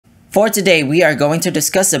For today, we are going to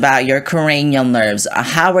discuss about your cranial nerves.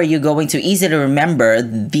 How are you going to easily remember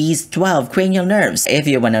these 12 cranial nerves? If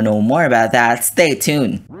you want to know more about that, stay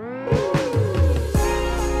tuned.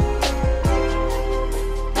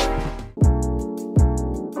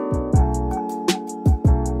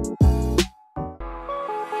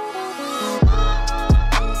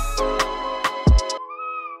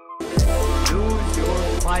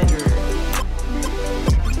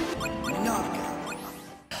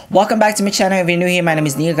 Welcome back to my channel. If you're new here, my name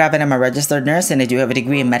is GorillaPod and I'm a registered nurse and I do have a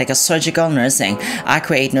degree in medical surgical nursing. I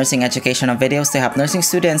create nursing educational videos to help nursing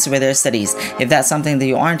students with their studies. If that's something that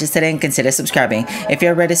you are interested in, consider subscribing. If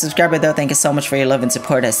you're already a subscriber though, thank you so much for your love and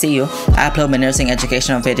support. I see you. I upload my nursing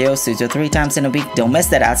educational videos 2 to 3 times in a week. Don't miss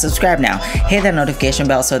that. Subscribe now. Hit that notification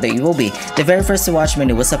bell so that you will be the very first to watch my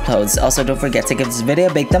newest uploads. Also, don't forget to give this video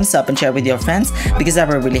a big thumbs up and share with your friends because I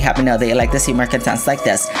would really happy know that you like to see more contents like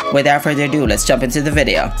this. Without further ado, let's jump into the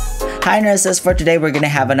video. Hi nurses, for today we're gonna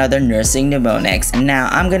have another nursing mnemonics. Now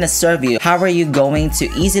I'm gonna serve you how are you going to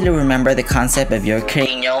easily remember the concept of your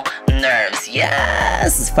cranial nerves.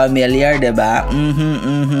 Yes! Familiar, diba?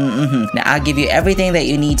 Now I'll give you everything that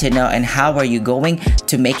you need to know and how are you going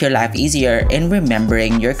to make your life easier in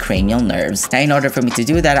remembering your cranial nerves. Now in order for me to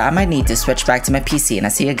do that, I might need to switch back to my PC and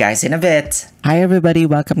I'll see you guys in a bit. Hi everybody!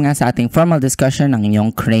 Welcome nga sa ating formal discussion ng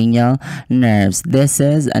inyong cranial nerves. This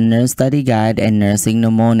is a nurse study guide and nursing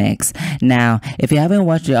mnemonics. Now, if you haven't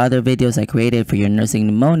watched the other videos I created for your nursing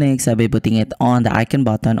mnemonics, I'll be putting it on the icon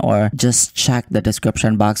button or just check the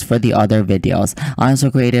description box for the other videos. I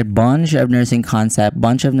also created a bunch of nursing concepts,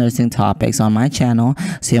 bunch of nursing topics on my channel,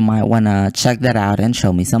 so you might wanna check that out and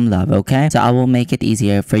show me some love, okay? So I will make it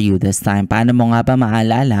easier for you this time. Paano mo nga ba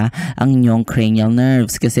maalala ang inyong cranial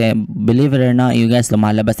nerves? Kasi believe it or not, you guys,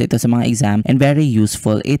 lumalabas ito sa mga exam and very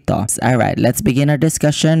useful ito. Alright, let's begin our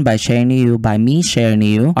discussion by me sharing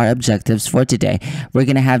you our objectives for today. We're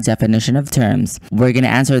gonna have definition of terms. We're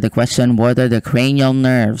gonna answer the question, what are the cranial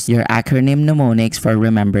nerves? Your acronym mnemonics for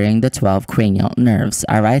remembering the 12 cranial nerves.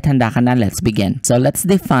 Alright, handa ka na, let's begin. So let's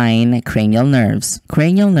define cranial nerves.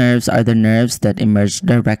 Cranial nerves are the nerves that emerge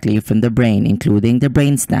directly from the brain, including the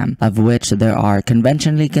brainstem, of which there are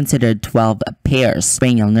conventionally considered 12 pairs.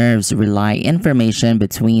 Cranial nerves relay information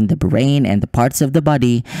between the brain and the parts of the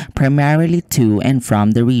body, primarily to and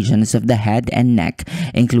from the regions of the head and neck,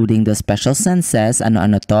 including the special senses,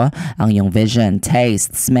 ano-ano to, ang iyong vision,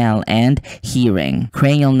 taste, smell, and hearing.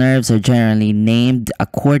 Cranial nerves are generally named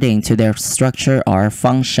according to their structure or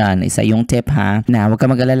function. Isa yung tip ha. Now, huwag ka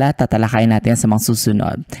mag-alala, tatalakayin natin sa mga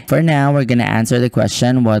susunod. For now, we're gonna answer the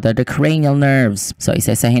question, what are the cranial nerves? So,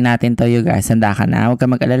 isa-isahin natin to you guys. Handa ka na? Huwag ka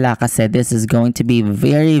mag-alala kasi this is going to be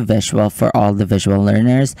very visual for all the visual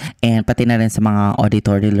learners and pati na rin sa mga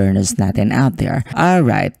auditory learners natin out there.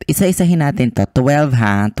 Alright, isa-isahin natin to. 12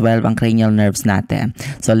 ha. 12 ang cranial nerves natin.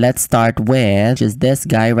 So let's start with just this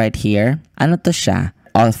guy right here. Ano to siya?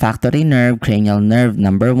 Olfactory nerve, cranial nerve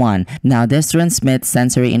number 1. Now this transmits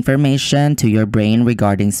sensory information to your brain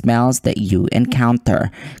regarding smells that you encounter.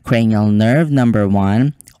 Cranial nerve number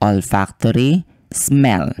 1, olfactory,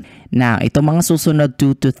 smell. Now, itong mga susunod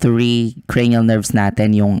 2 to 3 cranial nerves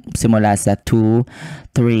natin, yung simula sa 2,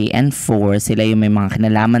 3, and 4, sila yung may mga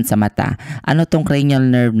kinalaman sa mata. Ano tong cranial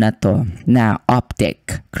nerve na to? Now,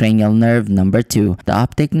 optic, cranial nerve number 2. The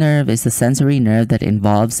optic nerve is the sensory nerve that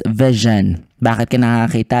involves vision. Bakit ka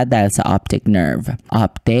nakakita? Dahil sa optic nerve.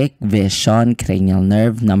 Optic, vision, cranial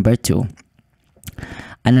nerve number 2.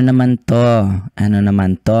 Ano naman to? Ano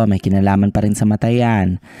naman to? May kinalaman pa rin sa mata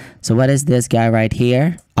yan. So what is this guy right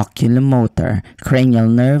here? Oculomotor, cranial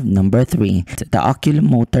nerve number 3. The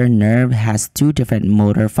oculomotor nerve has 2 different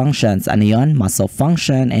motor functions. Ano yon? Muscle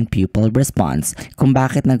function and pupil response. Kung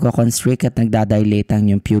bakit nagko-constrict at nagdadilate ang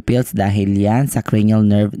yung pupils dahil yan sa cranial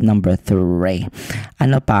nerve number 3.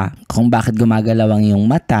 Ano pa? Kung bakit gumagalaw ang yung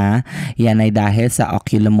mata, yan ay dahil sa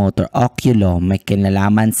oculomotor. Oculo, may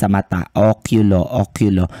kinalaman sa mata. Oculo.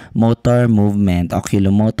 Motor movement.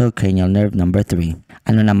 Oculomotor, cranial nerve number 3.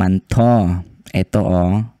 Ano naman to? Ito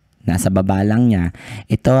nasa baba lang niya.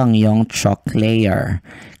 Ito ang yung trochlear.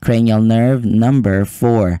 Cranial nerve number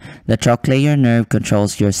 4. The trochlear nerve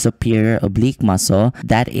controls your superior oblique muscle.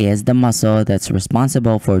 That is the muscle that's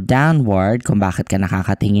responsible for downward, kung bakit ka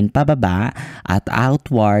nakakatingin pababa, at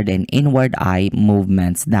outward and inward eye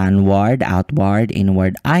movements. Downward, outward,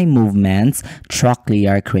 inward eye movements.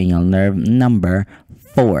 Trochlear cranial nerve number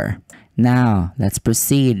 4. Now, let's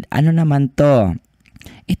proceed. Ano naman to?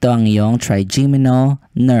 Ito ang iyong trigeminal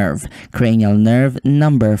nerve, cranial nerve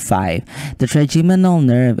number 5. The trigeminal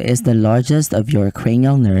nerve is the largest of your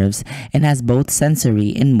cranial nerves and has both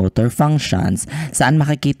sensory and motor functions. Saan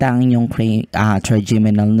makikita ang inyong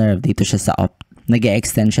trigeminal nerve? Dito siya sa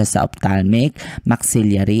nag-extend siya sa ophthalmic,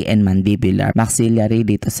 maxillary, and mandibular. Maxillary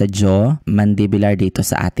dito sa jaw, mandibular dito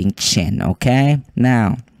sa ating chin, okay?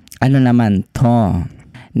 Now, ano naman to?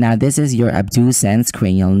 Now, this is your abducens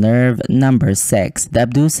cranial nerve number 6. The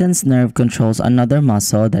abducens nerve controls another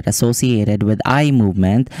muscle that associated with eye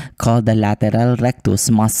movement called the lateral rectus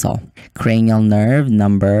muscle. Cranial nerve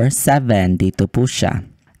number 7. Dito po siya.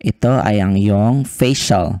 Ito ay ang iyong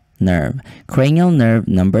facial nerve. Cranial nerve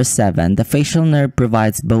number 7. The facial nerve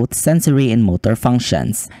provides both sensory and motor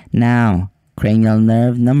functions. Now, cranial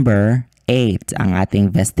nerve number 8. Ang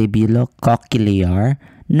ating vestibulocochlear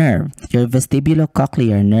nerve. Your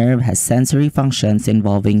vestibulocochlear nerve has sensory functions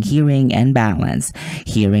involving hearing and balance.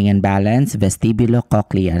 Hearing and balance,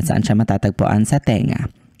 vestibulocochlear. Saan siya matatagpuan? Sa tenga.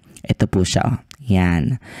 Ito po siya.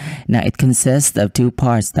 Yan. Now, it consists of two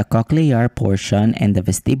parts, the cochlear portion and the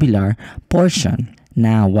vestibular portion.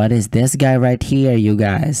 Now, what is this guy right here, you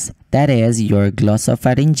guys? That is your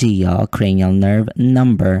glossopharyngeal cranial nerve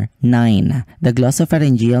number 9. The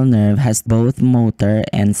glossopharyngeal nerve has both motor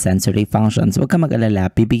and sensory functions. Huwag ka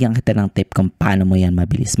mag-alala, bibigyan kita ng tip kung paano mo yan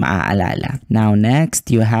mabilis maaalala. Now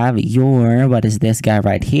next, you have your, what is this guy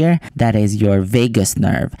right here? That is your vagus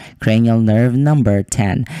nerve, cranial nerve number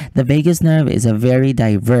 10. The vagus nerve is a very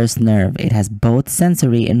diverse nerve. It has both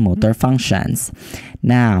sensory and motor functions.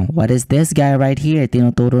 Now, what is this guy right here?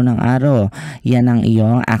 Tinuturo ng aro. Yan ang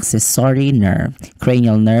iyong accessory nerve,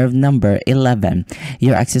 cranial nerve number 11.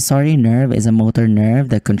 Your accessory nerve is a motor nerve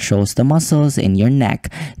that controls the muscles in your neck.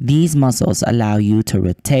 These muscles allow you to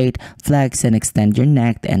rotate, flex, and extend your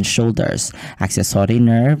neck and shoulders. Accessory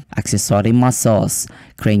nerve, accessory muscles,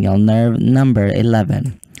 cranial nerve number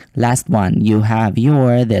 11. Last one, you have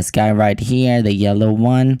this guy right here, the yellow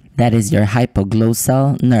one. That is your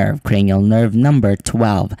hypoglossal nerve, cranial nerve number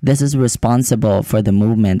 12. This is responsible for the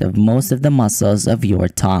movement of most of the muscles of your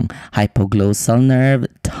tongue. Hypoglossal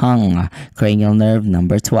nerve, tongue, cranial nerve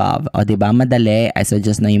number 12. O diba madali? I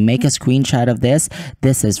suggest na you make a screenshot of this.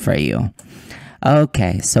 This is for you.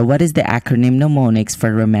 Okay, so what is the acronym mnemonics for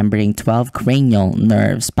remembering 12 cranial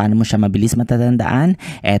nerves? Paano mo siya mabilis matatandaan?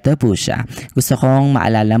 Eto po siya. Gusto kong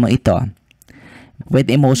maalala mo ito. With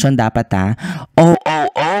emotion dapat ha. Oh, oh,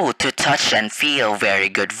 oh, to touch and feel very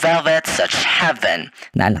good velvet, such heaven.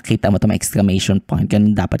 Nakita mo ito, may exclamation point.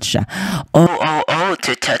 Ganun dapat siya. Oh, oh, oh,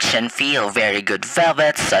 to touch and feel very good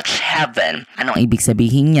velvet, such heaven. Anong ibig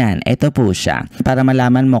sabihin yan? Ito po siya. Para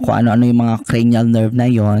malaman mo kung ano-ano yung mga cranial nerve na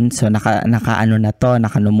yon. So, naka-ano na to,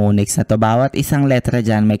 naka-mnemonics na to. Bawat isang letra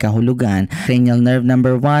dyan may kahulugan. Cranial nerve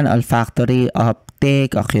number 1, olfactory,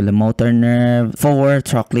 oculomotor nerve, 4,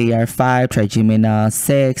 trochlear, 5, trigeminal,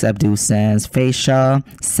 6, abducens, facial,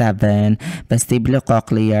 7,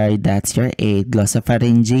 vestibulocochlear, that's your 8,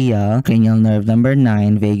 glossopharyngeal, cranial nerve number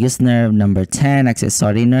 9, vagus nerve number 10,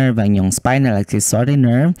 accessory nerve, ang yung spinal accessory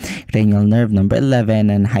nerve, cranial nerve number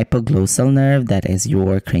 11, and hypoglossal nerve, that is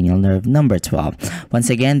your cranial nerve number 12.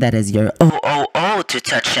 Once again, that is your to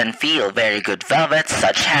touch and feel very good velvet,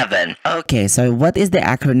 such heaven. Okay, so what is the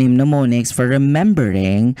acronym mnemonics for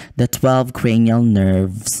remembering the 12 cranial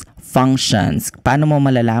nerves functions? Paano mo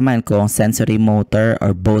malalaman kung sensory, motor,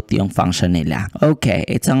 or both yung function nila? Okay,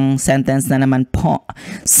 itong sentence na naman po.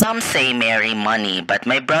 Some say marry money, but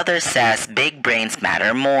my brother says big brains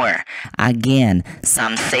matter more. Again,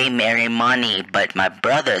 some say marry money, but my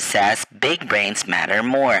brother says big brains matter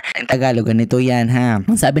more. Ang Tagalog, ganito yan ha.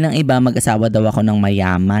 Ang sabi ng iba, mag-asawa daw ako ng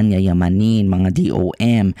mayaman, yayamanin, mga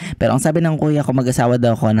DOM. Pero ang sabi ng kuya ko, mag-asawa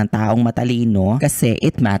daw ako ng taong matalino kasi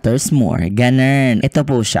it matters more. Ganun. Ito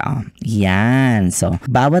po siya. Yan. So,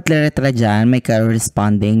 bawat letra dyan may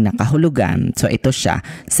corresponding na kahulugan. So, ito siya.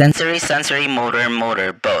 Sensory, motor,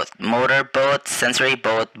 both. Motor, both. Sensory,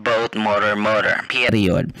 both, motor,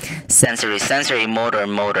 period. Sensory, motor,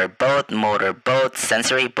 both.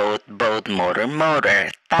 Sensory, both,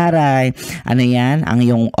 motor. Taray! Ano yan? Ang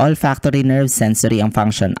yung olfactory nerve, sensory ang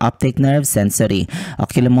function. Optic nerve, sensory.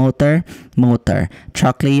 Oculomotor, motor.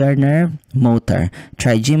 Trochlear nerve, motor.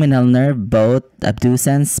 Trigeminal nerve, both.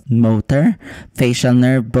 Abducens, motor. Facial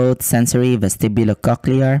nerve, both. Sensory.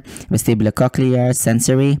 Vestibulocochlear,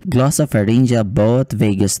 sensory. Glossopharyngeal, both.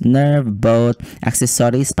 Vagus nerve, both.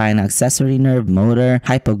 Accessory, spinal accessory nerve, motor.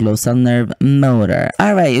 Hypoglossal nerve, motor.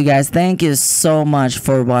 Alright, you guys, thank you so much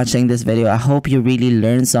for watching this video. I hope you really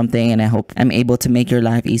learned learned something, and I hope I'm able to make your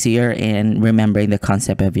life easier in remembering the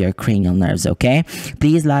concept of your cranial nerves, okay?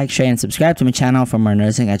 Please like, share, and subscribe to my channel for more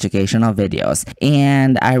nursing educational videos.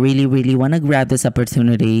 And I really want to grab this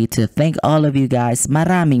opportunity to thank all of you guys.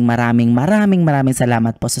 Maraming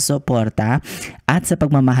salamat po sa suporta at sa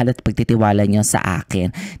pagmamahal at pagtitiwala nyo sa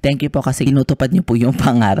akin. Thank you po kasi tinutupad nyo po yung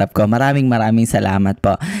pangarap ko. Maraming salamat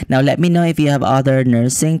po. Now let me know if you have other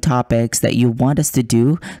nursing topics that you want us to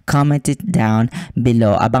do. Comment it down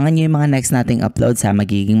below. Abangan nyo yung mga next nating uploads ha.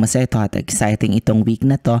 Magiging masaya to at exciting itong week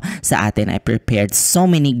na to sa atin. I prepared so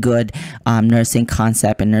many good nursing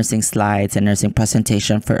concept and nursing slides and nursing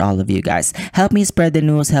presentation for all of you guys. Help me spread the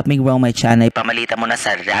news. Help me grow my channel. Pamalita mo na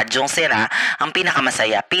sa Radyong Sira, ang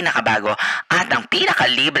pinakamasaya, pinakabago, at ang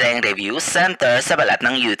pinakalibreng review center sa balat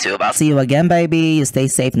ng YouTube. I'll see you again, baby. You stay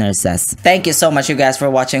safe, nurses. Thank you so much, you guys, for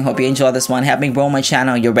watching. Hope you enjoyed this one. Help me grow my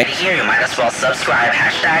channel. You're ready here. You might as well subscribe.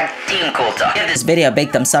 Hashtag Team Cool Talk. Give this video a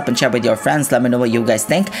big thumbs up and share with your friends. Let me know what you guys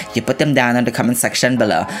think. You put them down in the comment section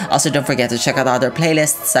below. Also, don't forget to check out other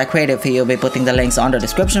playlists I created for you. I'll be putting the links on the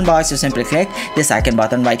description box. You simply click this icon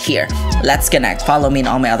button right here. Let's connect. Follow me on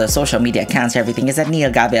all my other social media accounts. Everything is at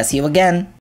GalVE. I'll see you again.